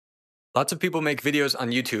Lots of people make videos on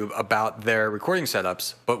YouTube about their recording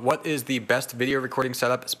setups, but what is the best video recording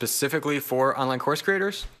setup specifically for online course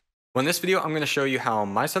creators? Well, in this video, I'm going to show you how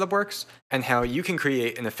my setup works and how you can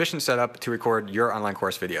create an efficient setup to record your online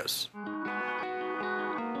course videos.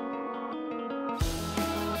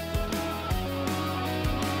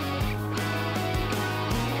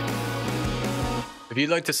 If you'd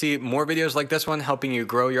like to see more videos like this one helping you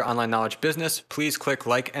grow your online knowledge business, please click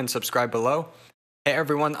like and subscribe below. Hey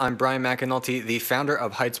everyone, I'm Brian McAnulty, the founder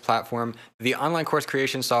of Heights Platform, the online course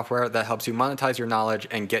creation software that helps you monetize your knowledge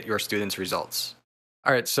and get your students results.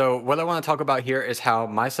 All right, so what I want to talk about here is how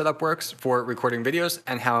my setup works for recording videos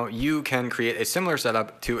and how you can create a similar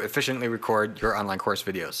setup to efficiently record your online course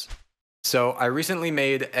videos. So I recently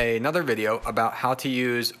made another video about how to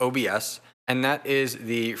use OBS, and that is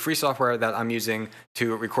the free software that I'm using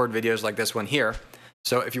to record videos like this one here.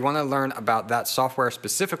 So if you want to learn about that software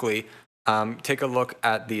specifically, take a look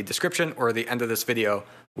at the description or the end of this video.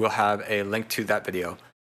 We'll have a link to that video.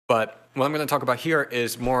 But what I'm going to talk about here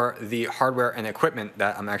is more the hardware and equipment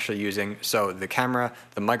that I'm actually using. So the camera,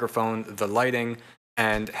 the microphone, the lighting,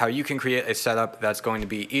 and how you can create a setup that's going to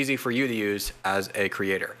be easy for you to use as a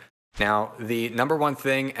creator. Now, the number one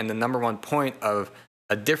thing and the number one point of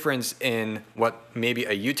a difference in what maybe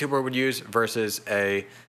a YouTuber would use versus a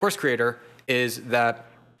course creator is that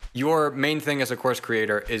your main thing as a course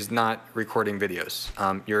creator is not recording videos.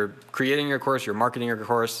 You're creating your course, you're marketing your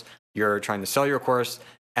course, you're trying to sell your course,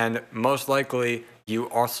 and most likely you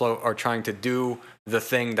also are trying to do the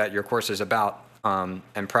thing that your course is about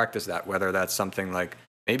and practice that, whether that's something like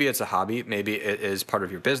maybe it's a hobby, maybe it is part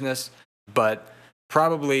of your business, but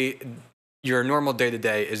probably your normal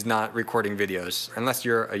day-to-day is not recording videos unless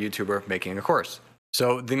you're a YouTuber making a course.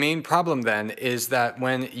 So the main problem then is that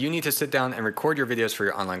when you need to sit down and record your videos for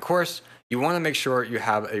your online course, you want to make sure you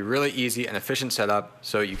have a really easy and efficient setup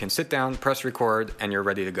so you can sit down, press record, and you're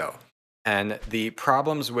ready to go. And the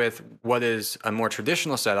problems with what is a more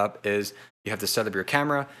traditional setup is you have to set up your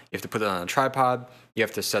camera, you have to put it on a tripod, you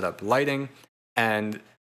have to set up lighting, and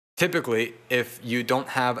typically, if you don't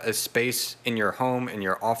have a space in your home, in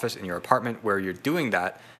your office, in your apartment where you're doing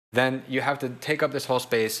that, then you have to take up this whole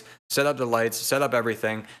space, set up the lights, set up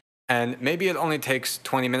everything, and maybe it only takes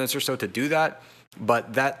 20 minutes or so to do that,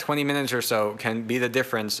 but that 20 minutes or so can be the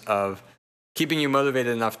difference of keeping you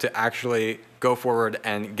motivated enough to actually go forward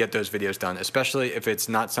and get those videos done, especially if it's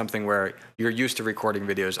not something where you're used to recording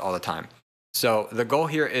videos all the time. So the goal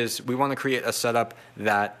here is we want to create a setup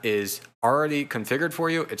that is already configured for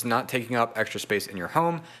you. It's not taking up extra space in your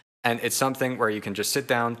home, and it's something where you can just sit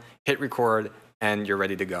down, hit record, and you're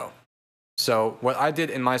ready to go. So what I did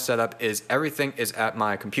in my setup is everything is at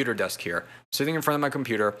my computer desk here, sitting in front of my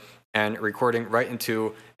computer and recording right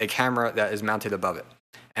into a camera that is mounted above it.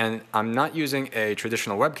 And I'm not using a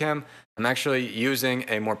traditional webcam. I'm actually using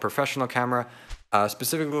a more professional camera.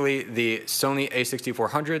 Specifically, the Sony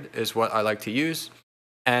a6400 is what I like to use.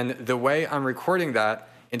 And the way I'm recording that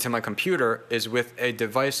into my computer is with a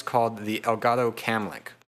device called the Elgato Cam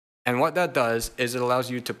Link. And what that does is it allows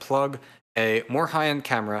you to plug a more high-end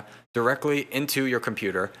camera directly into your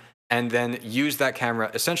computer and then use that camera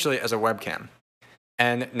essentially as a webcam.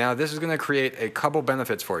 And now this is going to create a couple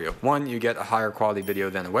benefits for you. One, you get a higher quality video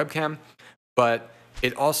than a webcam, but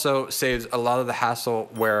it also saves a lot of the hassle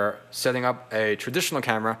where setting up a traditional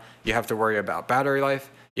camera, you have to worry about battery life,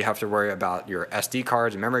 you have to worry about your SD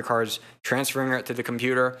cards and memory cards, transferring it to the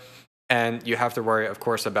computer, and you have to worry, of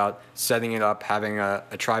course, about setting it up, having a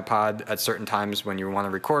tripod at certain times when you want to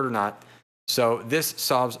record or not. So this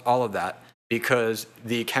solves all of that because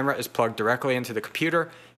the camera is plugged directly into the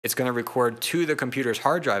computer. It's going to record to the computer's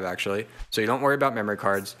hard drive, actually, so you don't worry about memory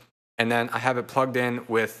cards. And then I have it plugged in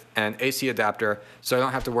with an AC adapter, so I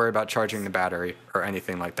don't have to worry about charging the battery or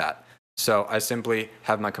anything like that. So I simply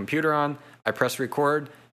have my computer on, I press record,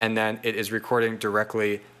 and then it is recording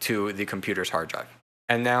directly to the computer's hard drive.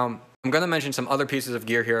 And now I'm going to mention some other pieces of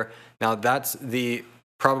gear here. Now that's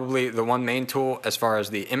probably the one main tool as far as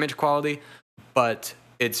the image quality, but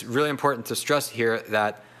it's really important to stress here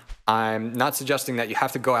that I'm not suggesting that you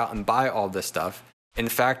have to go out and buy all this stuff. In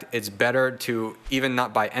fact, it's better to even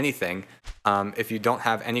not buy anything. If you don't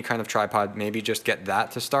have any kind of tripod, maybe just get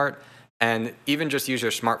that to start, and even just use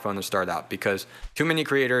your smartphone to start out, because too many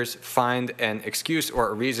creators find an excuse or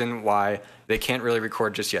a reason why they can't really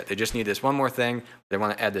record just yet. They just need this one more thing. They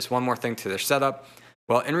want to add this one more thing to their setup.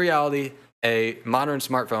 Well, in reality, a modern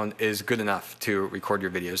smartphone is good enough to record your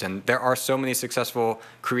videos. And there are so many successful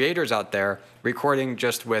creators out there recording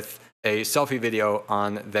just with a selfie video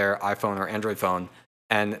on their iPhone or Android phone.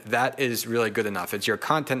 And that is really good enough. It's your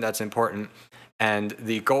content that's important. And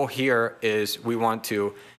the goal here is we want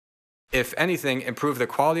to if anything, improve the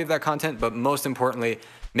quality of that content, but most importantly,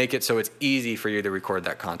 make it so it's easy for you to record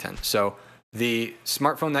that content. So the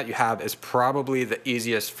smartphone that you have is probably the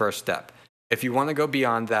easiest first step. If you want to go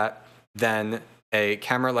beyond that, then a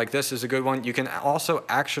camera like this is a good one. You can also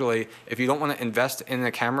actually, if you don't want to invest in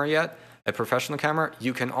a camera yet, a professional camera,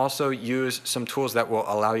 you can also use some tools that will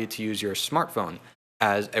allow you to use your smartphone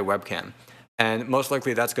as a webcam. And most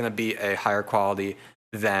likely that's going to be a higher quality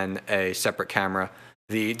than a separate camera.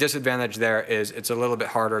 The disadvantage there is it's a little bit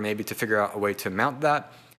harder maybe to figure out a way to mount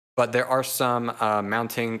that, but there are some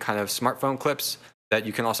mounting kind of smartphone clips that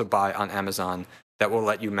you can also buy on Amazon that will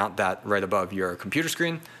let you mount that right above your computer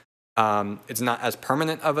screen. It's not as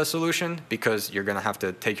permanent of a solution because you're going to have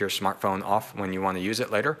to take your smartphone off when you want to use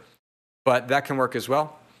it later, but that can work as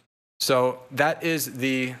well. So that is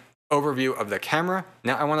the overview of the camera.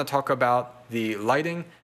 Now I want to talk about the lighting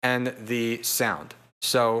and the sound.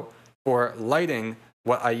 So for lighting,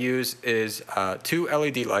 what I use is 2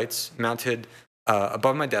 LED lights mounted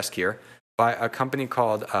above my desk here by a company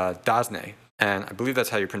called Dazzne, and I believe that's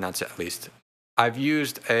how you pronounce it at least. I've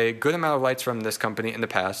used a good amount of lights from this company in the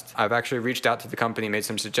past. I've actually reached out to the company, made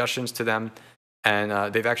some suggestions to them,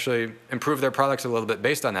 and they've actually improved their products a little bit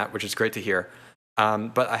based on that, which is great to hear.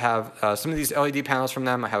 But I have some of these LED panels from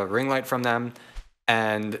them. I have a ring light from them,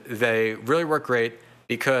 and they really work great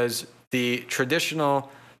because the traditional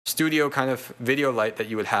studio kind of video light that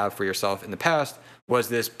you would have for yourself in the past was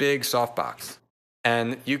this big softbox.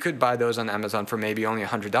 And you could buy those on Amazon for maybe only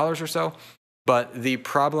 $100 or so. But the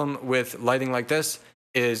problem with lighting like this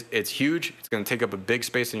is it's huge. It's going to take up a big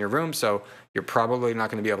space in your room, so you're probably not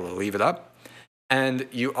going to be able to leave it up. And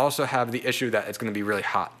you also have the issue that it's going to be really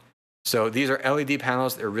hot. So these are LED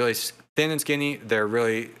panels. They're really thin and skinny. They're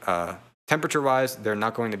really temperature-wise, they're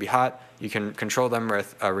not going to be hot. You can control them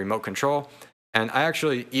with a remote control. And I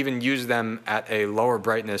actually even use them at a lower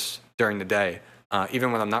brightness during the day,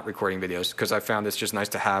 even when I'm not recording videos, because I found it's just nice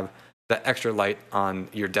to have that extra light on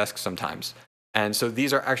your desk sometimes. And so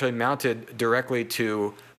these are actually mounted directly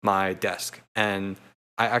to my desk. And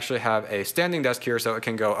I actually have a standing desk here, so it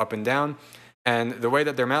can go up and down. And the way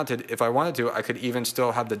that they're mounted, if I wanted to, I could even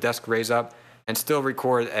still have the desk raise up and still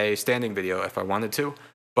record a standing video if I wanted to.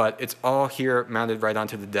 But it's all here mounted right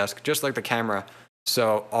onto the desk, just like the camera.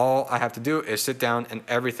 So all I have to do is sit down and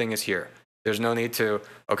everything is here. There's no need to,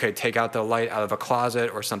 okay, take out the light out of a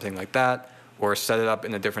closet or something like that, or set it up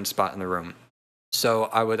in a different spot in the room. So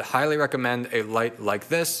I would highly recommend a light like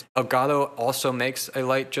this. Elgato also makes a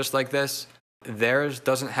light just like this. Theirs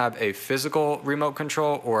doesn't have a physical remote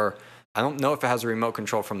control, or I don't know if it has a remote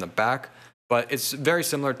control from the back, but it's very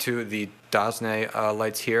similar to the Dazzne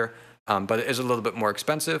lights here, but it is a little bit more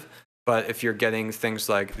expensive. But if you're getting things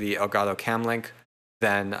like the Elgato Cam Link,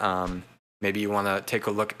 then maybe you want to take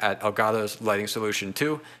a look at Elgato's lighting solution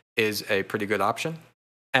too, is a pretty good option.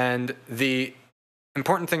 And the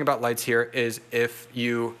important thing about lights here is if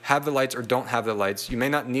you have the lights or don't have the lights, you may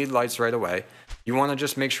not need lights right away. You want to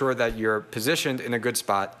just make sure that you're positioned in a good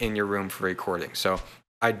spot in your room for recording. So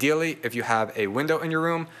ideally, if you have a window in your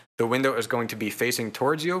room, the window is going to be facing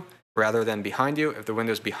towards you rather than behind you. If the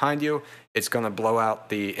window's behind you, it's going to blow out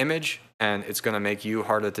the image and it's going to make you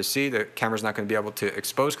harder to see. The camera's not going to be able to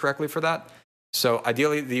expose correctly for that. So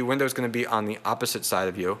ideally, the window is going to be on the opposite side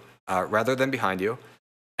of you rather than behind you.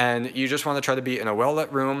 And you just want to try to be in a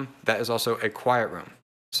well-lit room that is also a quiet room.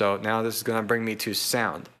 So now this is going to bring me to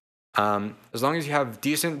sound. As long as you have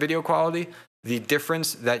decent video quality, the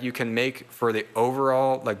difference that you can make for the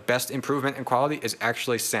overall best improvement in quality is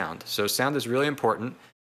actually sound. So sound is really important.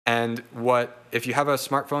 And if you have a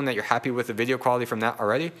smartphone that you're happy with the video quality from that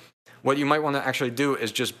already, what you might want to actually do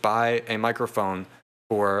is just buy a microphone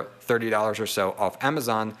for $30 or so off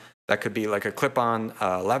Amazon. That could be like a clip-on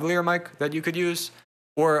lavalier mic that you could use.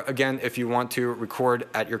 Or again, if you want to record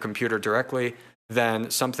at your computer directly,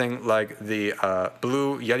 then something like the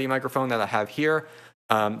Blue Yeti microphone that I have here.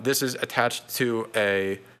 This is attached to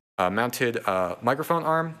a mounted microphone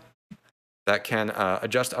arm that can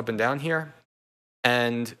adjust up and down here.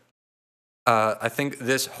 And I think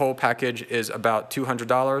this whole package is about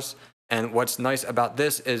 $200. And what's nice about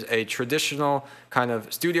this is a traditional kind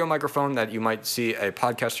of studio microphone that you might see a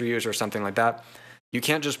podcaster use or something like that. You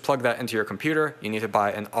can't just plug that into your computer. You need to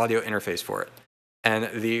buy an audio interface for it.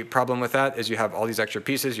 And the problem with that is you have all these extra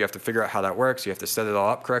pieces. You have to figure out how that works. You have to set it all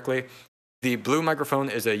up correctly. The Blue microphone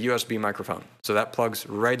is a USB microphone, so that plugs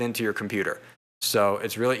right into your computer. So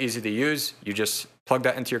it's really easy to use. You just plug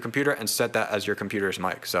that into your computer and set that as your computer's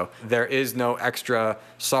mic. So there is no extra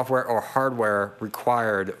software or hardware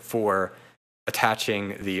required for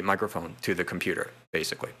attaching the microphone to the computer,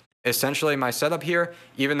 basically. Essentially, my setup here,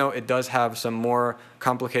 even though it does have some more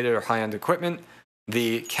complicated or high-end equipment,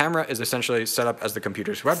 the camera is essentially set up as the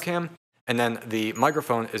computer's webcam, and then the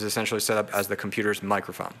microphone is essentially set up as the computer's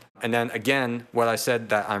microphone. And then again, what I said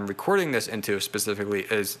that I'm recording this into specifically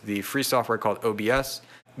is the free software called OBS.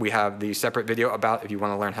 We have the separate video about if you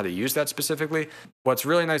want to learn how to use that specifically. What's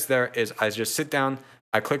really nice there is I just sit down,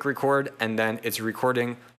 I click record, and then it's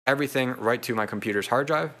recording everything right to my computer's hard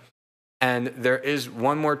drive. And there is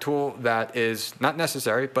one more tool that is not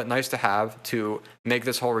necessary, but nice to have to make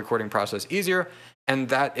this whole recording process easier, and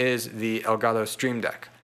that is the Elgato Stream Deck.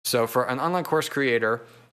 So for an online course creator,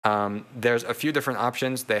 there's a few different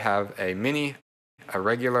options. They have a mini, a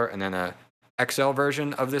regular, and then a XL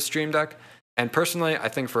version of this Stream Deck. And personally, I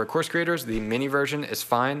think for course creators, the mini version is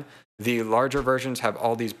fine. The larger versions have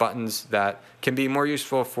all these buttons that can be more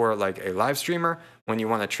useful for like a live streamer when you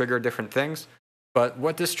want to trigger different things. But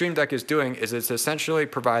what this Stream Deck is doing is it's essentially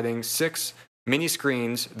providing 6 mini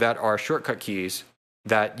screens that are shortcut keys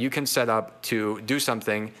that you can set up to do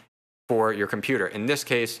something for your computer. In this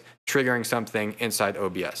case, triggering something inside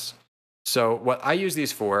OBS. So what I use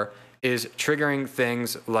these for is triggering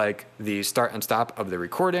things like the start and stop of the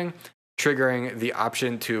recording, triggering the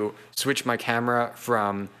option to switch my camera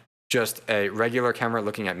from just a regular camera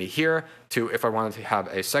looking at me here to if I wanted to have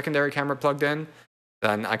a secondary camera plugged in,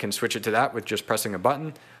 then I can switch it to that with just pressing a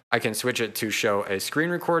button. I can switch it to show a screen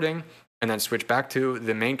recording and then switch back to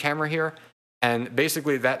the main camera here. And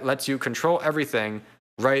basically that lets you control everything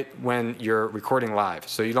right when you're recording live.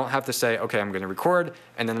 So you don't have to say, okay, I'm going to record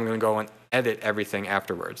and then I'm going to go and edit everything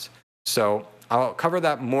afterwards. So I'll cover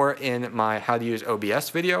that more in my how to use OBS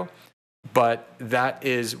video, but that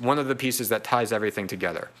is one of the pieces that ties everything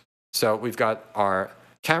together. So we've got our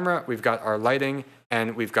camera, we've got our lighting,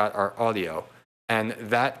 and we've got our audio. And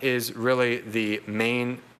that is really the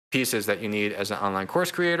main pieces that you need as an online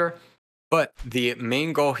course creator. But the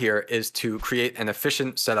main goal here is to create an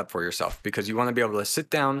efficient setup for yourself because you want to be able to sit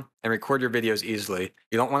down and record your videos easily.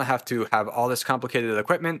 You don't want to have all this complicated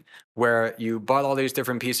equipment where you bought all these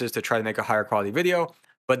different pieces to try to make a higher quality video,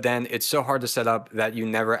 but then it's so hard to set up that you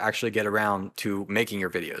never actually get around to making your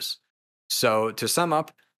videos. So to sum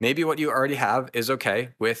up, maybe what you already have is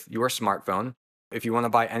okay with your smartphone. If you want to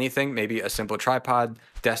buy anything, maybe a simple tripod,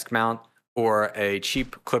 desk mount, or a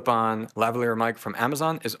cheap clip-on lavalier mic from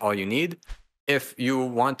Amazon is all you need. If you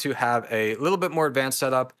want to have a little bit more advanced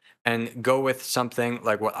setup and go with something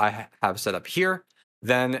like what I have set up here,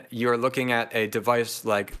 then you're looking at a device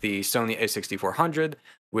like the Sony a6400,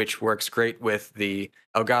 which works great with the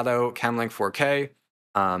Elgato Cam Link 4K,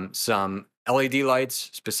 some LED lights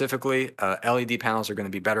specifically. LED panels are going to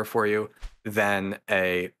be better for you than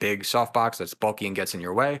a big softbox that's bulky and gets in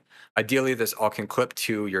your way. Ideally, this all can clip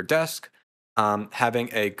to your desk. Having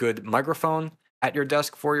a good microphone at your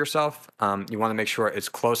desk for yourself. You want to make sure it's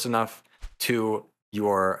close enough to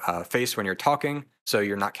your face when you're talking so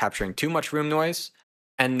you're not capturing too much room noise.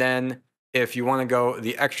 And then if you want to go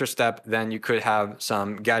the extra step, then you could have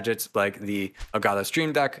some gadgets like the Elgato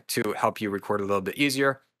Stream Deck to help you record a little bit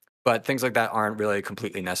easier. But things like that aren't really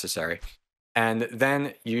completely necessary. And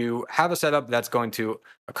then you have a setup that's going to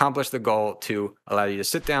accomplish the goal to allow you to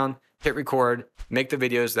sit down, hit record, make the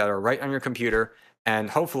videos that are right on your computer.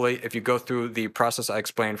 And hopefully, if you go through the process I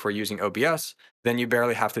explained for using OBS, then you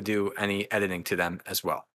barely have to do any editing to them as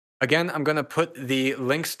well. Again, I'm going to put the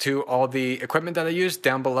links to all the equipment that I use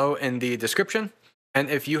down below in the description. And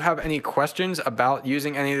if you have any questions about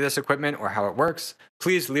using any of this equipment or how it works,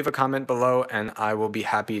 please leave a comment below and I will be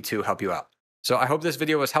happy to help you out. So I hope this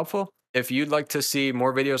video was helpful. If you'd like to see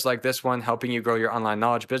more videos like this one helping you grow your online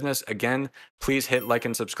knowledge business, again, please hit like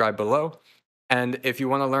and subscribe below. And if you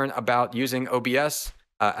want to learn about using OBS,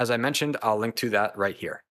 as I mentioned, I'll link to that right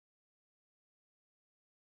here.